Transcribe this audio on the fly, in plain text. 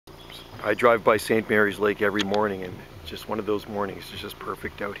I drive by St. Mary's Lake every morning, and it's just one of those mornings. It's just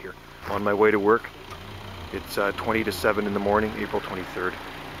perfect out here. On my way to work, it's 20 to 7 in the morning, April 23rd.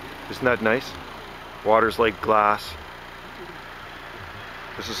 Isn't that nice? Water's like glass.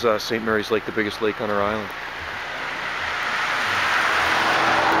 This is St. Mary's Lake, the biggest lake on our island.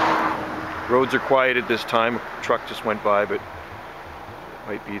 Roads are quiet at this time. A truck just went by, but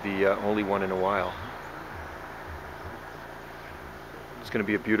might be the only one in a while. It's going to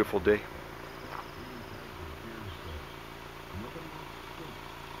be a beautiful day.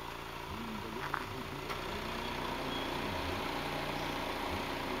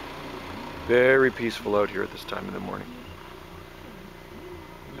 Very peaceful out here at this time in the morning.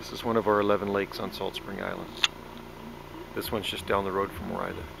 This is one of our 11 lakes on Salt Spring Island. This one's just down the road from where I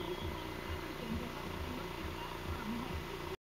live.